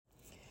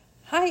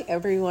Hi,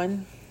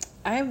 everyone.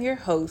 I am your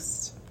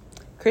host,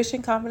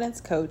 Christian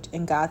Confidence Coach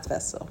and God's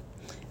Vessel,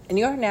 and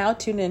you are now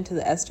tuned into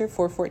the Esther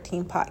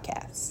 414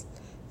 podcast.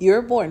 You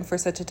were born for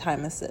such a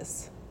time as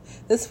this.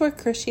 This is where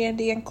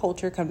Christianity and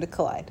culture come to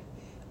collide.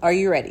 Are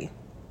you ready?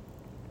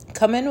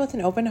 Come in with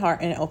an open heart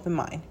and an open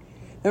mind.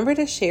 Remember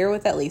to share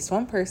with at least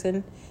one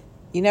person.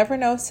 You never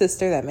know a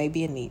sister that may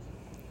be in need.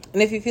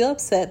 And if you feel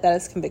upset, that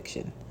is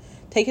conviction.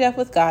 Take it up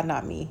with God,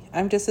 not me.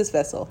 I'm just his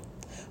vessel.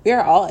 We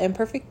are all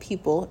imperfect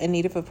people in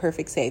need of a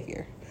perfect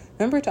Savior.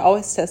 Remember to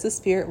always test the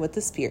Spirit with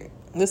the Spirit.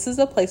 This is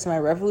a place where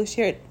my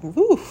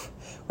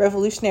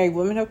revolutionary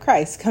women of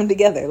Christ come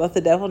together. Let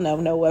the devil know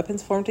no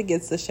weapons formed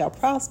against us shall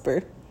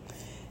prosper.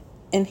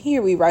 And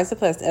here we rise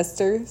up as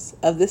Esthers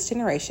of this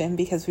generation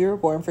because we were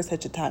born for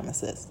such a time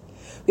as this.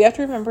 We have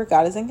to remember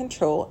God is in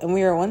control and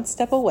we are one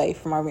step away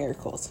from our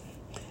miracles.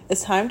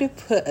 It's time to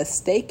put a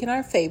stake in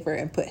our favor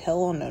and put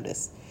hell on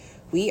notice.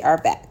 We are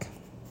back.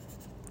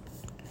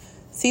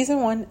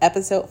 Season 1,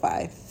 Episode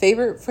 5,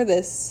 Favorite for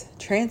this,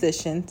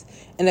 Transitions,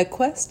 and a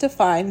quest to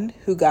find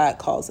who God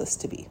calls us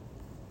to be.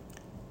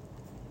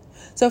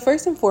 So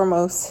first and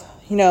foremost,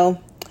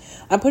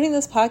 I'm putting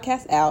this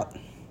podcast out,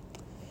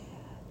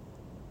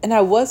 and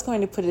I was going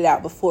to put it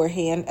out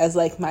beforehand as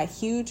like my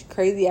huge,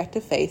 crazy act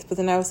of faith, but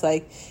then I was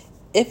like,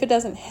 if it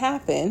doesn't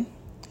happen,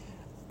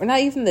 or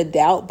not even the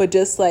doubt, but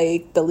just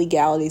like the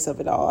legalities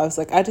of it all, I was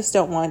like, I just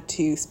don't want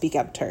to speak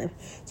out of turn.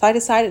 So I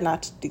decided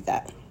not to do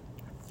that.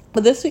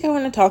 But this week I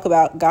want to talk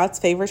about God's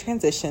favorite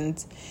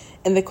transitions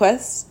and the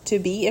quest to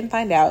be and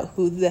find out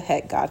who the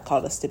heck God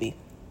called us to be.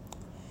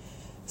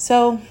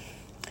 So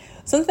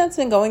something that's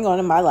been going on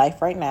in my life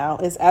right now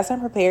is as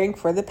I'm preparing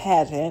for the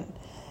pageant,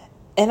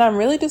 and I'm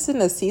really just in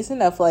a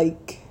season of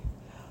like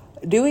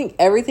doing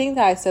everything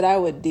that I said I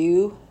would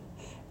do,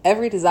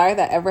 every desire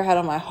that I ever had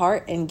on my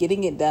heart, and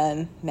getting it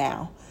done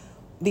now.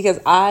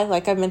 Because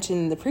like I mentioned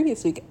in the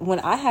previous week, when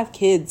I have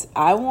kids,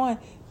 I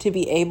want to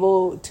be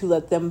able to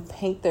let them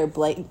paint their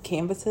blank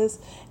canvases,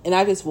 and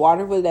I just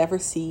water whatever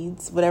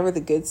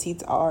the good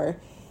seeds are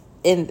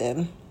in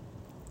them.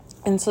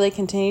 And so they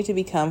continue to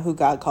become who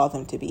God called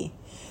them to be.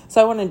 So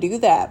I want to do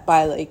that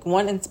by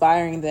one,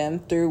 inspiring them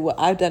through what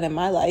I've done in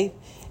my life,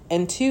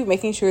 and two,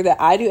 making sure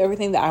that I do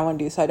everything that I want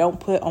to do. So I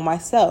don't put on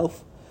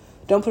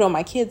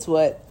my kids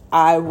what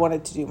I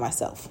wanted to do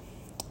myself.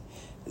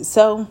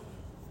 So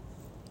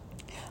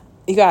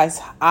you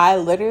guys, I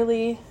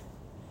literally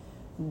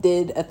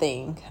did a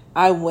thing.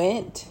 I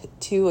went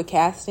to a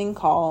casting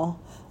call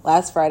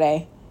last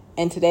Friday,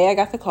 and today I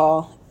got the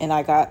call and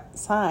I got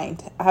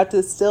signed. I have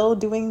to still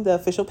doing the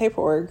official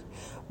paperwork,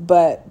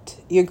 but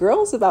your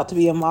girl's about to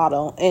be a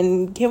model.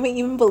 And can we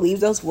even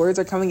believe those words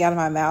are coming out of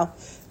my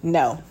mouth?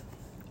 No,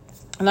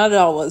 not at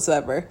all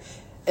whatsoever.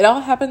 It all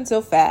happened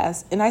so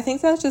fast, and I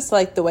think that's just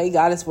the way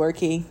God is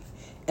working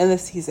in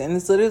this season.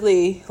 It's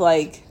literally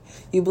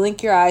you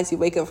blink your eyes, you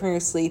wake up from your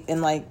sleep,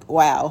 and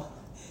wow.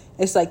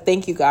 It's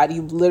thank you, God.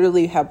 You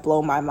literally have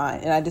blown my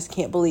mind, and I just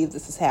can't believe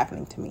this is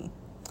happening to me.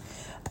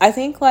 I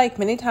think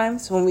many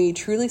times when we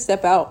truly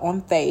step out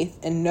on faith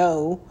and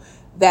know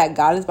that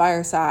God is by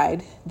our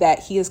side, that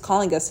he is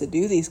calling us to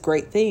do these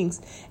great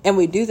things, and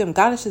we do them,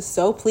 God is just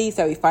so pleased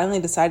that we finally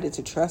decided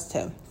to trust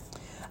him.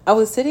 I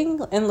was sitting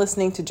and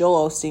listening to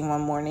Joel Osteen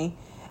one morning,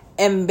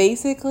 and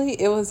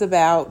basically it was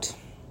about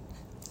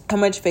how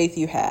much faith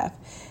you have,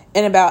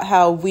 and about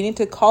how we need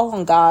to call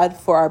on God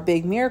for our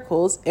big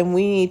miracles, and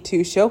we need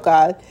to show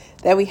God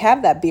that we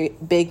have that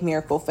big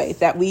miracle faith,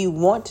 that we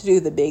want to do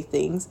the big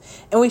things,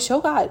 and we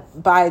show God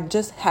by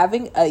just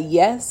having a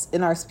yes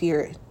in our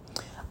spirit.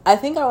 I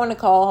think I want to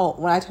call,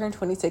 when I turn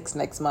 26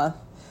 next month,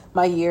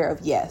 my year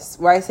of yes,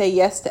 where I say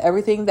yes to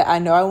everything that I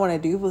know I want to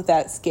do, but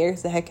that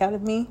scares the heck out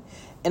of me,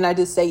 and I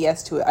just say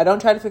yes to it. I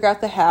don't try to figure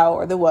out the how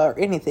or the what or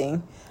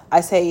anything.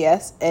 I say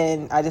yes,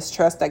 and I just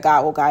trust that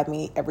God will guide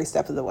me every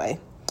step of the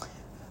way.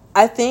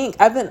 I think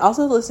I've been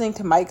also listening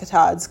to Mike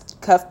Todd's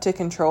Cuff to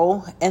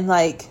Control, and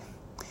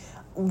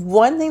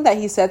one thing that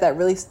he said that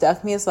really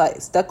stuck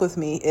with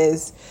me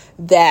is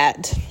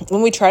that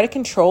when we try to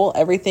control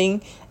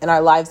everything in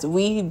our lives,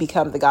 we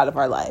become the God of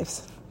our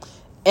lives.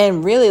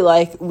 And really,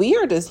 we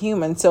are just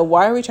human, so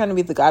why are we trying to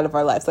be the God of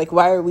our lives?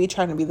 Why are we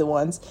trying to be the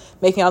ones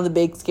making all the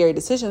big, scary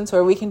decisions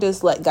where we can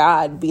just let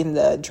God be in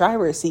the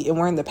driver's seat and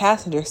we're in the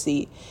passenger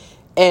seat,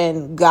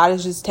 and God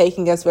is just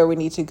taking us where we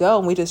need to go,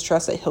 and we just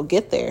trust that he'll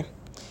get there.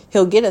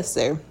 He'll get us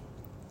there.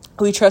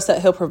 We trust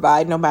that he'll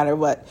provide no matter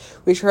what.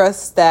 We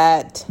trust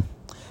that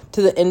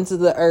to the ends of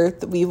the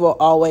earth, we will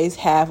always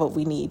have what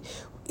we need.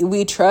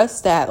 We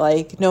trust that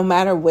no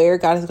matter where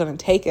God is going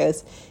to take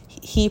us,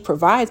 he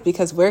provides,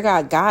 because where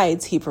God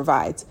guides, he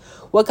provides.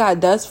 What God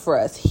does for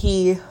us,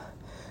 he'll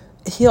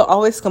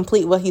always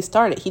complete what he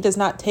started. He does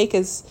not take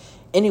us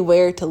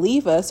anywhere to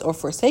leave us or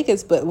forsake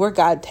us, but where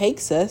God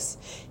takes us,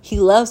 he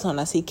loves on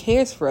us, he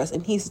cares for us,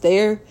 and he's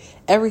there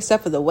every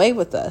step of the way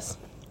with us.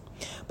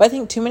 But I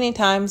think too many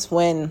times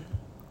when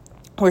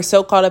we're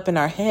so caught up in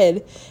our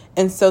head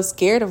and so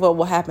scared of what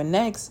will happen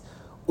next,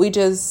 we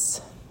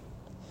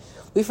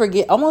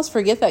We almost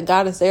forget that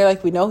God is there.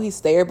 Like, we know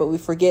he's there, but we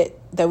forget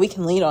that we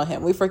can lean on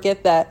him. We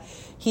forget that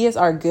he is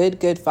our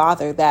good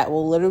Father that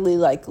will literally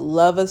like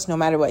love us no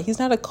matter what. He's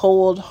not a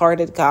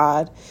cold-hearted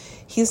God.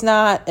 He's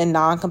not a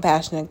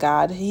non-compassionate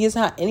God. He is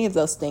not any of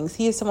those things.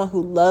 He is someone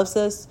who loves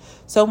us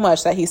so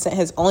much that he sent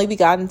his only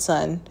begotten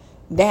son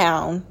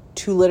down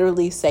to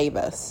literally save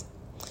us.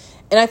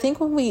 And I think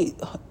when we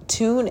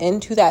tune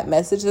into that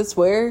message, that's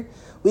where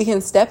we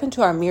can step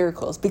into our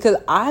miracles. Because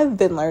I've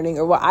been learning,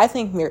 or what I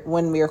think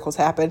when miracles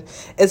happen,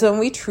 is when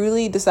we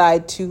truly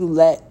decide to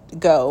let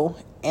go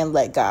and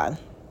let God.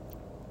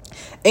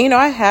 And,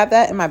 I have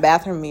that in my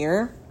bathroom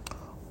mirror,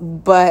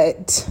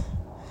 but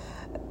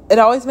it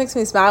always makes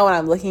me smile when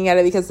I'm looking at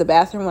it, because the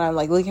bathroom, when I'm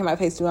like looking at my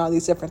face, doing all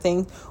these different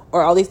things,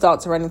 or all these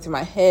thoughts are running through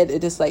my head,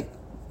 it just like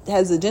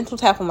has a gentle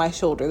tap on my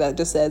shoulder that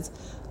just says,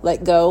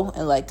 let go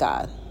and let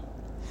God.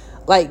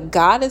 Like,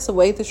 God is the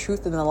way, the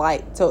truth, and the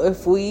light. So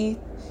if we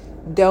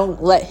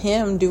don't let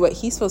him do what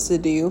he's supposed to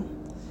do,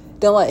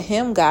 don't let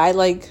him guide,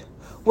 like,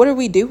 what are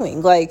we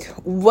doing? Like,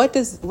 what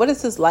does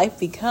this life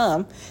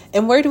become?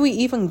 And where do we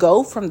even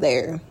go from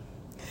there?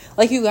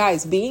 Like, you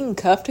guys, being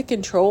cuffed to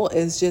control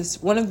is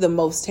just one of the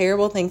most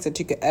terrible things that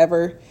you could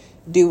ever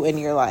do in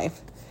your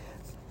life.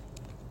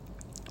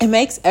 It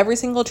makes every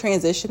single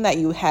transition that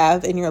you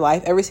have in your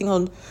life, every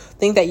single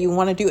thing that you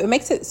want to do, it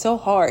makes it so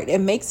hard. It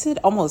makes it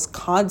almost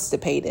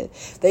constipated,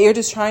 that you're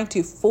just trying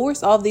to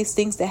force all these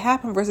things to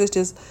happen versus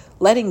just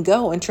letting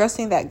go and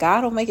trusting that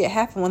God will make it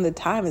happen when the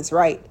time is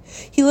right.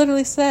 He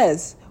literally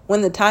says,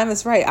 when the time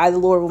is right, I, the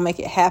Lord, will make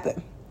it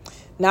happen.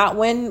 Not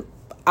when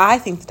I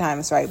think the time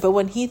is right, but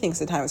when he thinks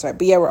the time is right.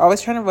 But yeah, we're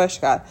always trying to rush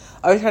God,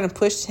 always trying to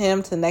push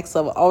him to the next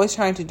level, always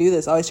trying to do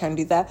this, always trying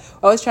to do that,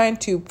 always trying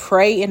to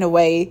pray in a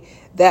way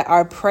that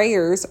our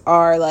prayers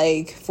are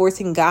like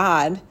forcing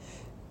God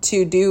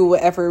to do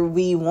whatever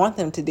we want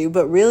them to do.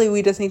 But really,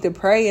 we just need to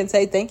pray and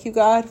say, thank you,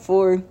 God,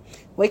 for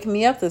waking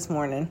me up this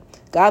morning.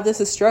 God, this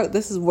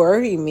is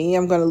worrying me.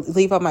 I'm going to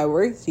leave all my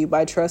worries to you,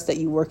 but I trust that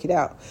you work it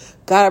out.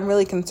 God, I'm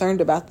really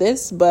concerned about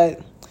this,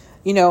 but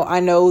I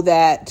know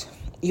that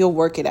you'll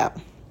work it out.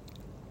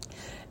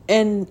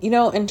 And,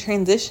 in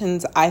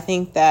transitions, I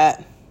think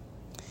that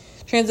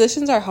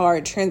transitions are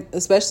hard,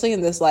 especially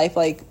in this life,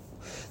 like,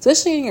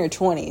 especially in your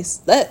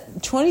 20s. That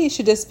 20s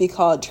should just be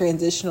called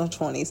transitional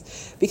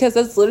 20s, because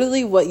that's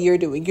literally what you're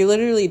doing. You're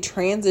literally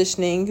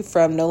transitioning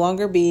from no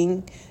longer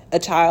being a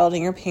child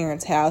in your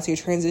parents' house. You're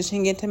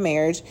transitioning into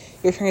marriage.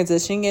 You're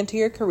transitioning into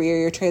your career.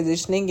 You're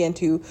transitioning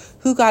into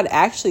who God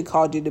actually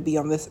called you to be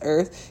on this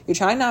earth. You're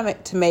trying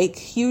not to make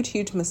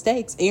huge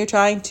mistakes, and you're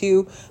trying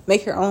to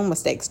make your own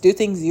mistakes, do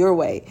things your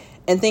way,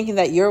 and thinking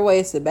that your way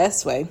is the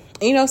best way.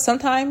 And,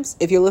 sometimes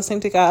if you're listening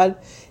to God,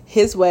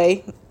 his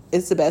way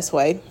is the best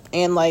way.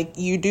 And like,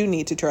 you do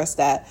need to trust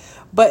that.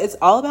 But it's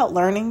all about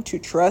learning to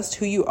trust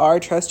who you are,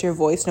 trust your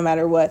voice, no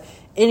matter what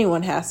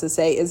anyone has to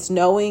say. It's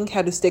knowing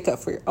how to stick up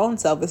for your own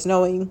self. It's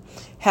knowing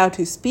how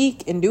to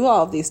speak and do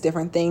all of these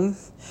different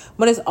things.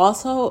 But it's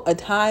also a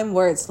time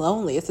where it's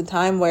lonely. It's a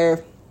time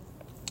where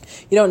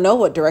you don't know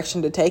what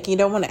direction to take. You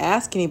don't want to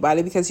ask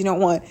anybody, because you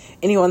don't want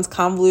anyone's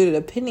convoluted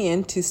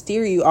opinion to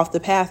steer you off the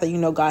path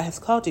that God has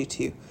called you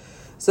to.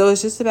 So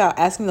it's just about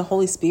asking the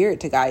Holy Spirit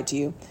to guide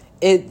you.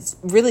 It's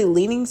really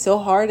leaning so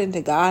hard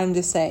into God and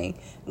just saying,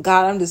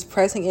 God, I'm just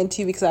pressing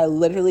into you, because I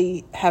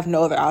literally have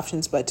no other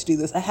options but to do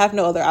this. I have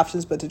no other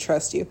options but to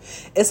trust you.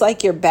 It's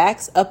like your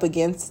back's up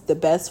against the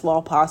best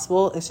wall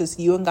possible. It's just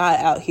you and God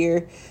out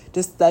here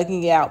just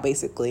thugging it out,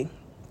 basically.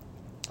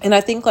 And I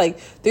think like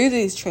through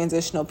these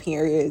transitional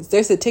periods,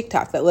 there's a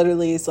TikTok that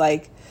literally is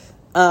like,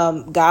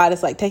 God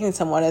is like taking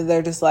someone and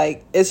they're just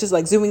like, it's just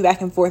like zooming back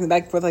and forth,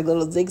 like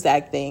little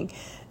zigzag thing.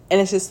 And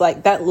it's just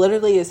like, that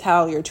literally is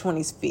how your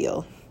 20s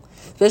feel.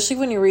 Especially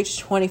when you reach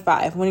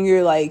 25, when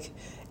you're like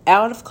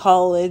out of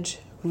college,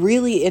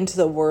 really into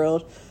the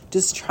world,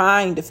 just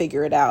trying to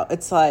figure it out.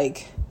 It's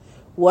like,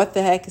 what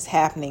the heck is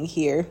happening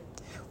here?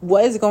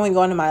 What is going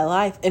on in my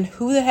life? And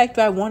who the heck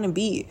do I want to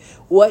be?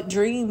 What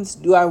dreams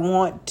do I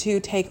want to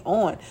take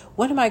on?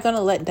 What am I going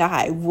to let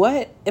die?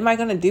 What am I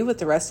going to do with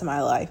the rest of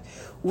my life?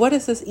 What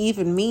does this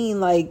even mean?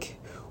 Like,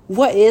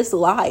 what is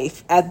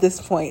life at this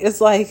point?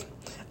 It's like,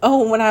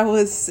 oh, when I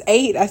was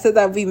 8, I said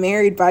that I'd be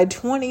married by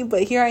 20,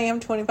 but here I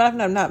am 25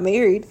 and I'm not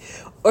married.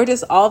 Or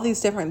just all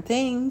these different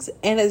things.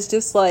 And it's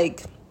just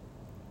like,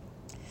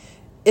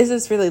 is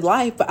this really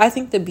life? But I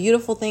think the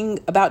beautiful thing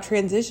about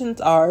transitions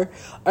are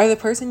the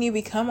person you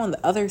become on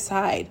the other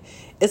side.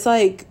 It's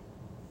like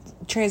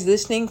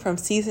transitioning from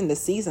season to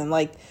season.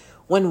 Like,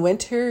 when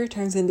winter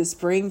turns into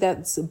spring,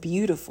 that's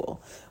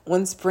beautiful.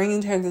 When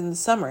spring turns into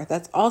summer,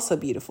 that's also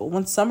beautiful.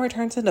 When summer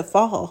turns into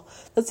fall,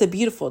 that's a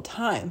beautiful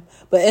time.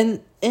 But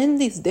in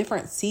these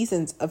different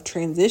seasons of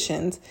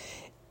transitions,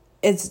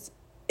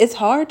 it's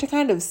hard to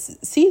kind of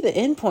see the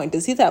end point,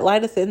 to see that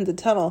light at the end of the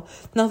tunnel,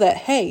 know that,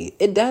 hey,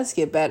 it does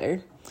get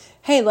better.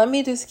 Hey, let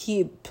me just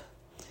keep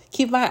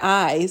my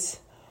eyes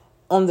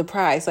on the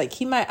prize. Like,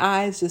 keep my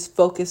eyes just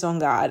focused on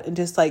God and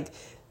just like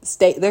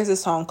stay. There's a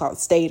song called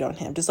Stayed on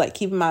Him. Just like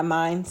keeping my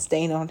mind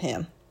stayed on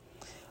Him.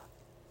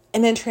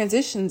 And then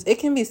transitions, it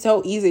can be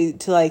so easy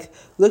to like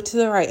look to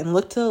the right and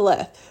look to the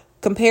left,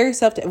 compare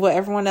yourself to what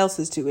everyone else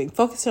is doing,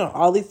 focusing on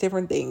all these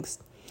different things,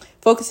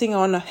 focusing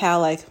on how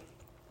like,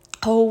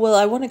 oh, well,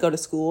 I want to go to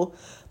school,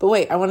 but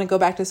wait, I want to go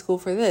back to school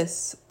for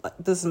this.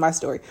 This is my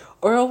story.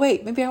 Or, oh,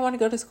 wait, maybe I want to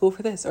go to school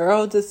for this. Or,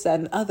 oh, this, that,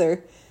 and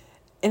other.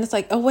 And it's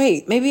like, oh,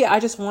 wait, maybe I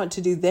just want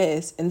to do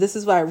this. And this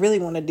is what I really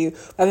want to do.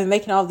 I've been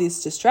making all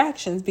these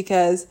distractions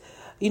because,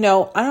 I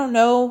don't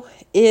know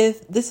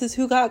if this is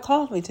who God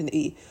called me to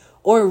be.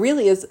 Or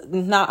really is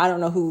not, I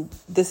don't know who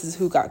this is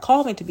who God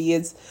called me to be.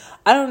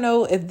 I don't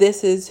know if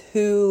this is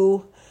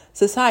who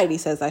society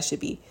says I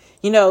should be.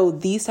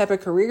 These type of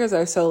careers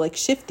are so like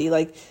shifty.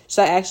 Like,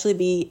 should I actually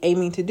be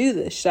aiming to do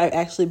this? Should I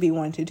actually be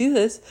wanting to do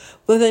this?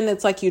 But then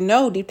it's like,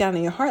 deep down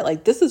in your heart,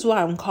 like, this is what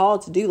I'm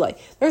called to do. Like,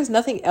 there's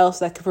nothing else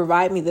that could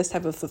provide me this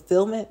type of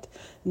fulfillment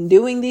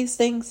doing these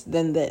things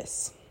than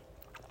this.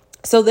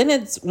 So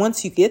then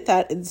once you get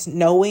that, it's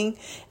knowing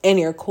in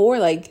your core,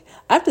 like,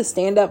 I have to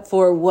stand up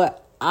for what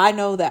I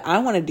know that I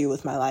want to do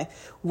with my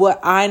life,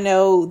 what I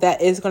know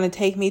that is going to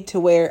take me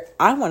to where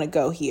I want to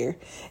go here.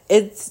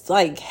 It's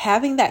like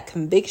having that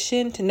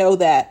conviction to know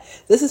that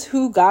this is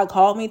who God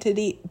called me to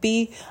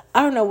be.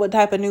 I don't know what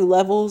type of new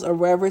levels or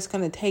wherever it's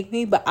going to take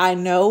me, but I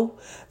know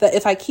that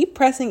if I keep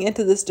pressing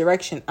into this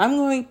direction, I'm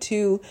going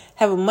to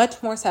have a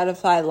much more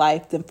satisfied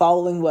life than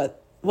following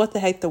what the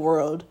heck the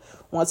world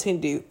wants me to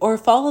do, or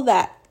follow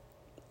that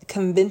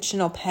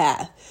conventional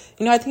path.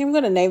 I think I'm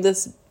going to name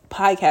this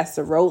podcast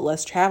The Road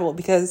Less Traveled,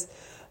 because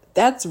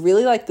that's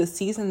really like the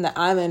season that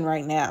I'm in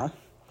right now.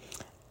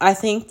 I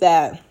think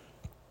that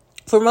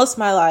for most of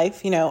my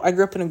life, I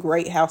grew up in a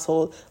great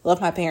household, love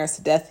my parents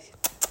to death,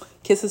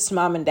 kisses to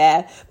mom and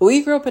dad, but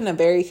we grew up in a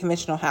very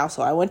conventional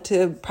household. I went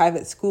to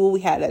private school.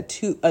 We had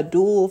a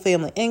dual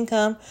family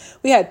income.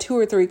 We had 2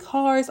 or 3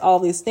 cars, all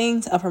these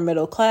things, upper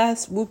middle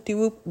class,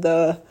 whoop-de-whoop,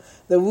 the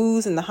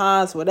woos and the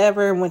ha's,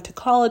 whatever. Went to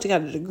college,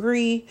 got a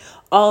degree,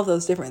 all of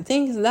those different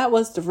things. And that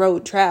was the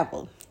road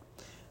traveled.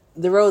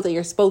 The road that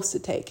you're supposed to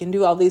take and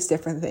do all these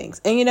different things.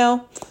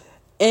 And,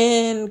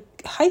 in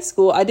high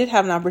school, I did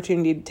have an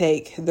opportunity to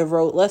take the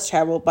road less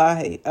traveled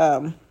by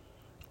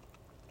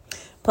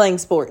playing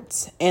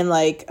sports. And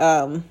I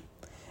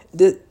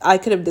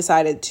could have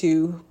decided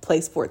to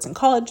play sports in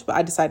college, but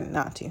I decided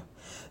not to.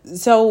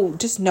 So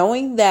just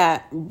knowing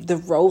that the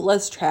road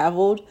less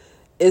traveled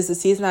is the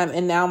season I'm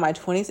in now, my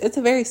 20s, it's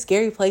a very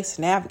scary place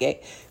to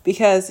navigate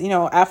because,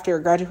 after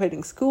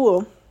graduating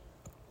school,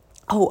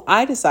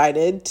 I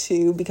decided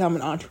to become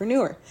an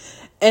entrepreneur.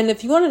 And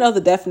if you want to know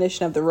the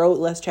definition of the road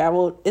less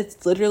traveled,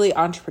 it's literally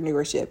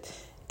entrepreneurship.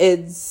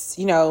 It's,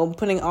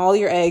 putting all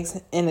your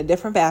eggs in a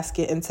different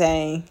basket and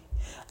saying,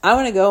 I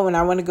want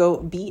to go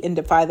beat and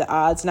defy the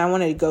odds. And I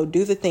want to go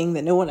do the thing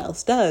that no one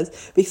else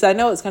does because I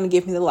know it's going to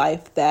give me the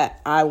life that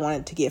I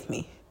want it to give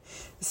me.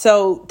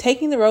 So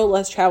taking the road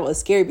less traveled is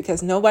scary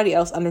because nobody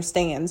else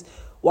understands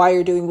why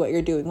you're doing what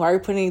you're doing, why you're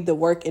putting the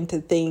work into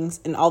things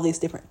and all these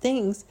different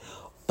things.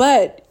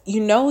 But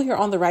you're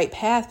on the right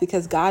path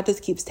because God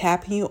just keeps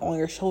tapping you on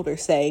your shoulder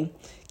saying,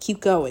 keep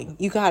going.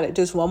 You got it.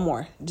 Just one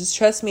more. Just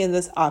trust me in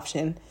this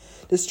option.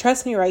 Just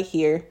trust me right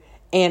here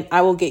and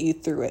I will get you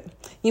through it.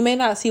 You may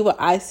not see what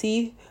I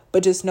see,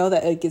 but just know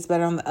that it gets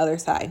better on the other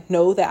side.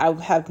 Know that I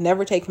have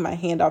never taken my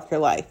hand off your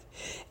life.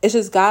 It's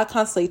just God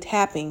constantly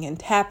tapping and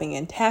tapping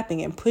and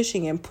tapping and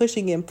pushing and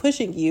pushing and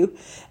pushing you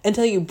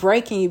until you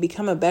break and you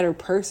become a better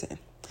person.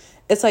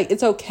 It's like,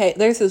 it's okay.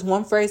 There's this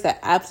one phrase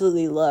that I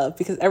absolutely love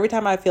because every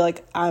time I feel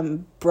like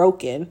I'm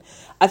broken,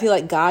 I feel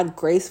like God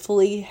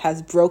gracefully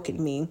has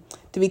broken me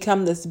to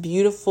become this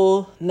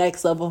beautiful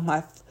next level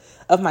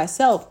of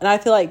myself. And I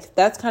feel like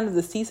that's kind of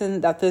the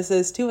season that this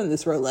is too in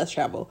this road less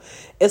travel.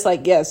 It's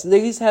like, yes,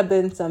 these have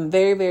been some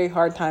very, very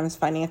hard times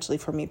financially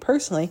for me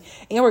personally,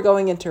 and we're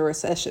going into a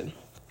recession.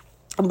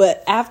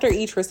 But after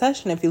each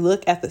recession, if you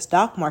look at the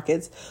stock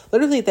markets,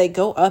 literally they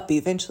go up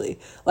eventually.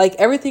 Like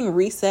everything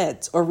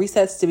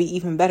resets to be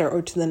even better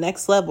or to the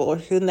next level or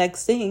to the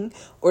next thing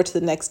or to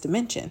the next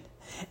dimension.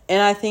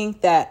 And I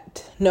think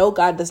that, no,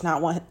 God does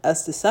not want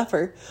us to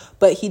suffer,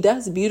 but he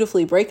does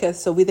beautifully break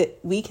us so that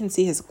we can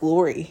see his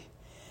glory.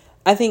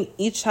 I think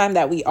each time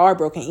that we are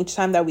broken, each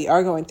time that we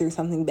are going through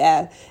something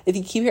bad, if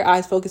you keep your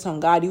eyes focused on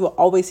God, you will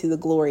always see the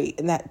glory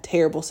in that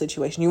terrible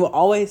situation. You will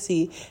always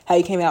see how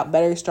you came out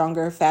better,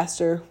 stronger,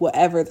 faster,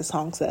 whatever the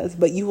song says.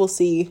 But you will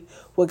see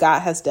what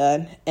God has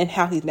done and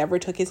how he never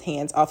took his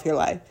hands off your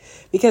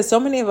life. Because so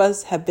many of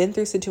us have been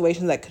through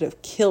situations that could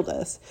have killed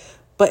us.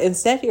 But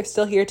instead, you're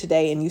still here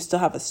today and you still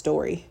have a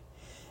story.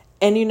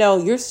 And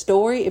your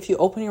story, if you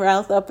open your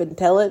mouth up and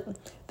tell it,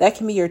 that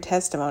can be your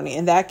testimony.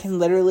 And that can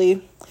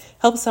literally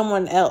help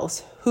someone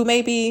else who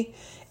maybe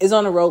is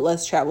on a road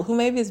less traveled, who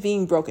maybe is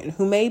being broken,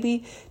 who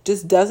maybe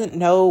just doesn't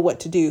know what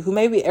to do, who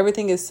maybe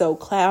everything is so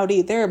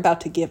cloudy, they're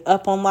about to give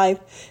up on life,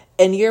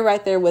 and you're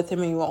right there with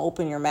them and you won't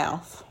open your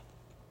mouth.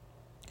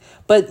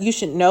 But you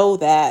should know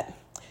that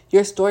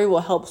your story will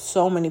help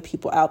so many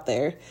people out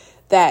there,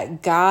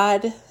 that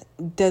God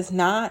does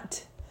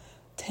not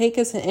take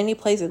us in any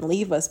place and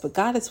leave us, but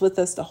God is with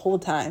us the whole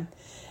time.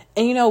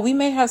 And, we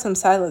may have some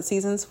silent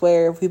seasons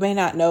where we may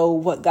not know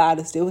what God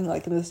is doing,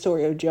 like in the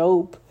story of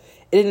Job.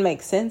 It didn't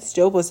make sense.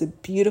 Job was a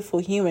beautiful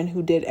human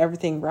who did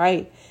everything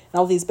right, and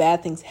all these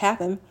bad things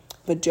happened,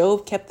 but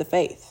Job kept the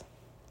faith.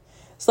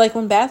 It's like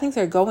when bad things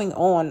are going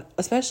on,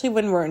 especially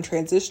when we're in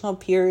transitional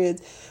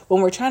periods,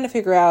 when we're trying to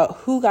figure out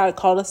who God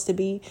called us to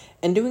be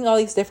and doing all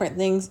these different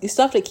things, you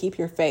still have to keep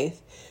your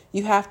faith.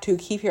 You have to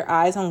keep your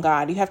eyes on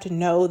God. You have to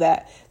know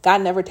that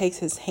God never takes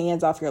his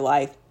hands off your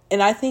life.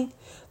 And I think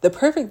the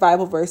perfect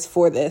Bible verse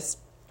for this,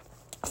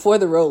 for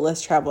the road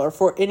less traveled, or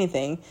for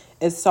anything,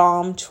 is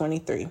Psalm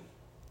 23.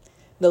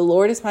 The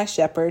Lord is my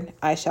shepherd,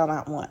 I shall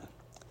not want.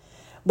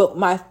 But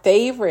my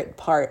favorite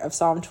part of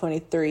Psalm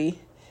 23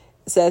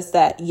 says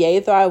that, yea,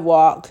 though I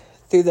walk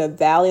through the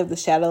valley of the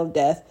shadow of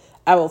death,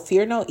 I will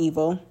fear no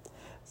evil,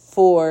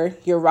 for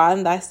your rod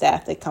and thy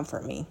staff, they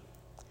comfort me.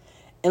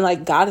 And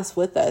like God is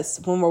with us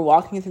when we're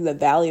walking through the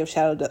valley of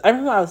shadow of death. I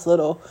remember when I was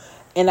little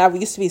and I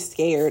used to be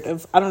scared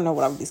of, I don't know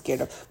what I would be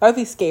scared of. I would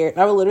be scared.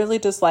 I would literally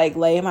just like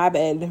lay in my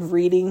bed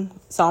reading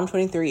Psalm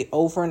 23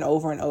 over and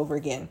over and over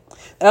again.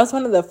 That was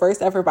one of the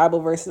first ever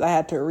Bible verses I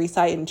had to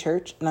recite in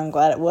church. And I'm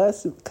glad it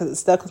was because it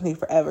stuck with me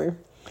forever.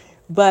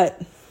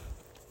 But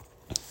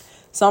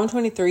Psalm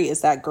 23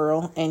 is that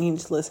girl, and you need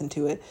to listen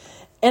to it.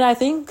 And I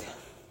think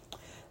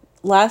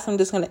last, I'm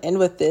just going to end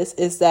with this,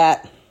 is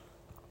that,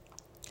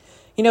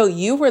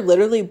 you were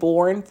literally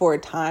born for a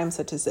time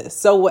such as this.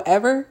 So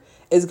whatever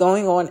is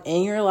going on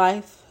in your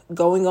life,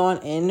 going on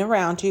in and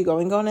around you,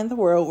 going on in the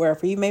world,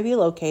 wherever you may be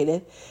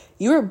located,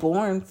 you were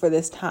born for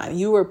this time.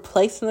 You were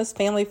placed in this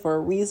family for a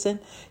reason.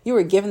 You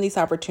were given these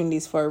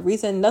opportunities for a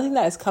reason. Nothing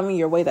that is coming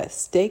your way that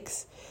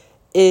sticks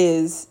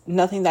is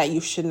nothing that you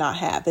should not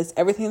have. It's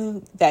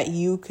everything that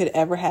you could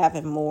ever have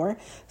and more.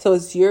 So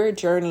it's your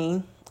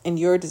journey and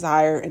your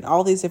desire and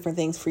all these different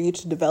things for you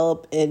to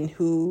develop in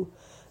who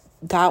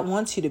God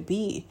wants you to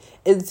be.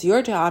 It's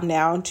your job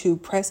now to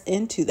press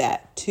into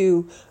that,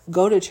 to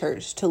go to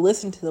church, to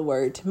listen to the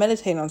word, to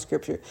meditate on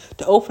scripture,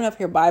 to open up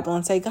your Bible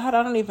and say, God,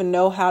 I don't even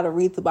know how to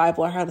read the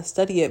Bible or how to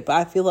study it, but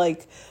I feel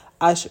like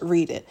I should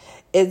read it.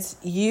 It's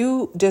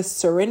you just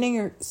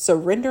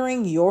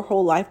surrendering your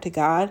whole life to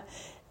God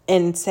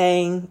and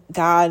saying,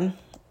 God,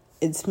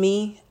 it's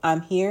me.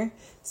 I'm here.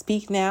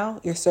 Speak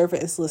now. Your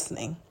servant is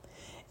listening.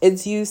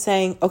 It's you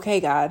saying, okay,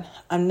 God,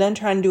 I'm done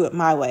trying to do it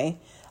my way.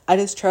 I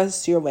just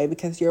trust your way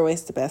because your way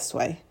is the best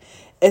way.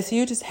 It's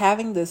you just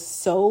having this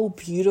so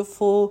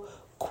beautiful,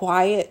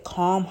 quiet,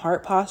 calm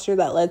heart posture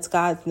that lets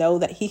God know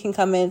that he can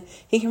come in,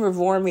 he can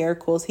perform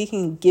miracles, he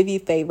can give you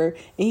favor, and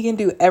he can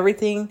do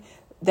everything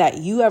that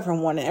you ever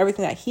wanted,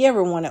 everything that he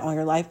ever wanted on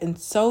your life, and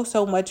so,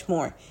 so much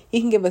more. He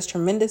can give us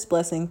tremendous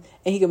blessing,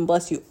 and he can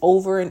bless you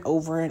over and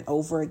over and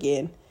over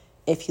again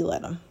if you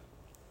let him.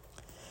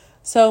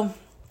 So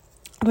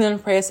I'm going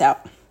to pray us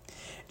out.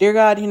 Dear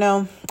God,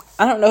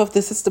 I don't know if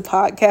this is the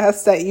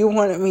podcast that you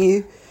wanted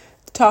me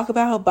to talk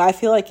about, but I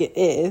feel like it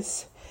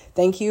is.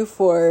 Thank you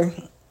for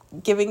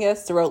giving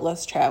us the road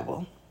less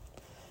traveled.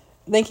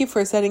 Thank you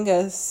for setting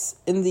us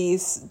in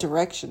these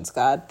directions,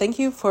 God. Thank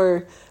you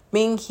for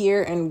being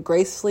here and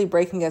gracefully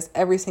breaking us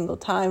every single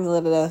time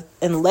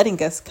and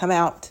letting us come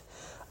out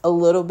a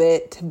little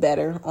bit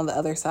better on the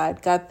other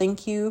side. God,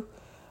 thank you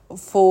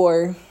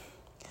for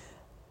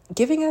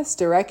giving us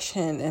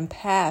direction and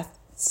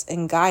paths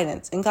and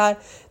guidance. And God,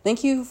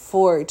 thank you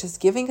for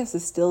just giving us a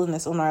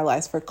stillness on our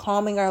lives, for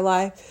calming our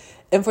life,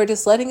 and for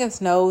just letting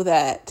us know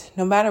that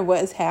no matter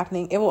what is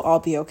happening, it will all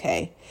be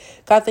okay.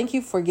 God, thank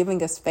you for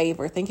giving us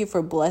favor. Thank you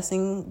for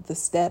blessing the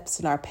steps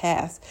in our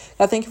path.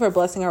 God, thank you for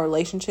blessing our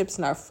relationships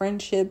and our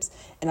friendships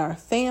and our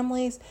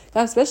families.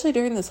 God, especially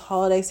during this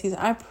holiday season,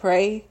 I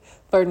pray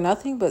for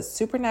nothing but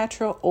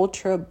supernatural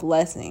ultra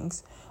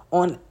blessings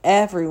on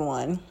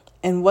everyone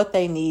and what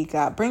they need,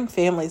 God. Bring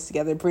families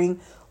together. Bring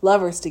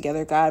lovers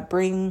together, God.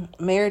 Bring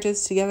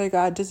marriages together,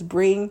 God. Just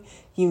bring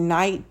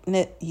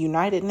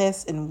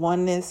unitedness and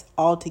oneness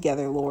all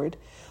together, Lord.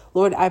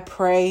 Lord, I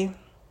pray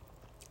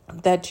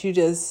that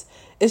it's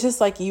just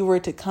like you were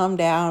to come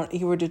down,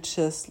 you were to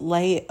just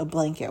lay a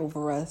blanket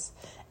over us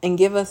and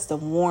give us the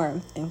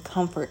warmth and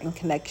comfort and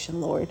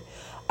connection, Lord.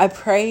 I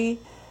pray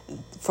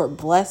for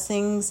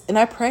blessings, and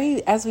I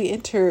pray as we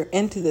enter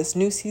into this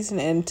new season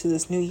and into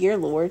this new year,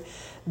 Lord,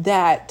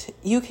 that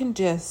you can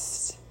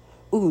just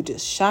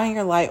shine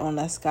your light on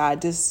us,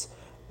 God. Just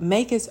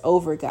make us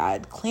over,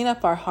 God. Clean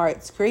up our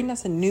hearts. Create in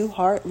us a new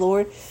heart,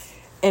 Lord,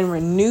 and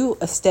renew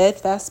a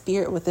steadfast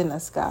spirit within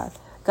us, God.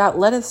 God,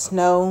 let us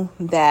know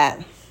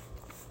that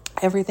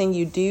everything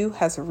you do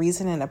has a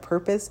reason and a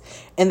purpose,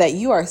 and that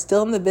you are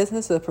still in the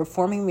business of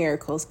performing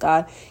miracles,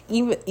 God.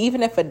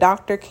 Even if a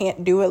doctor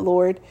can't do it,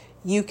 Lord,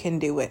 you can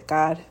do it,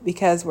 God,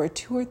 because where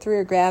 2 or 3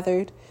 are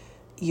gathered,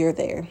 you're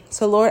there.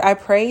 So, Lord, I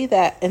pray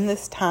that in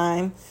this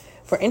time,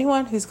 for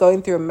anyone who's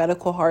going through a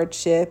medical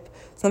hardship,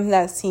 something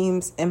that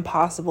seems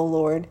impossible,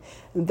 Lord,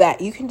 that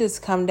you can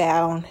just come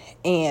down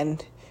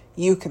and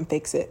you can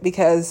fix it.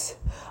 Because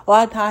a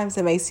lot of times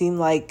it may seem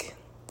like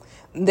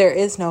there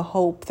is no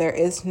hope. There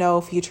is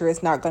no future.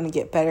 It's not going to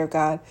get better,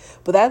 God.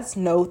 But that's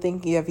no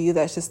thinking of you.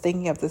 That's just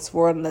thinking of this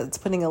world, and that's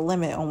putting a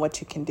limit on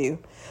what you can do.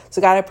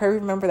 So God, I pray,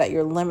 remember that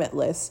you're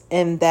limitless,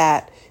 and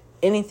that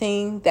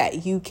anything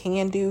that you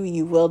can do,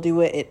 you will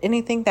do it. And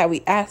anything that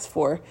we ask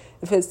for,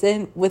 if it's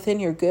within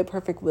your good,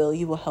 perfect will,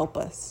 you will help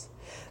us.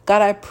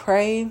 God, I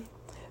pray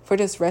for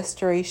just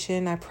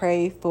restoration. I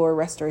pray for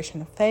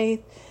restoration of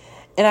faith.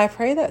 And I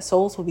pray that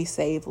souls will be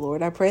saved,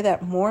 Lord. I pray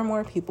that more and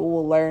more people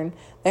will learn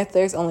that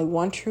there's only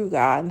one true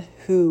God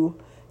who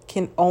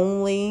can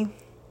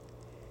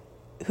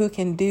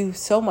do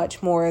so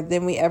much more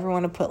than we ever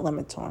want to put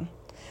limits on.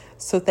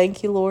 So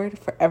thank you, Lord,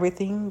 for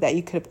everything that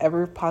you could have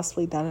ever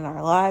possibly done in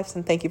our lives.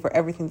 And thank you for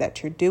everything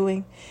that you're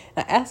doing.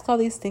 And I ask all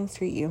these things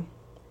through you.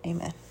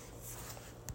 Amen.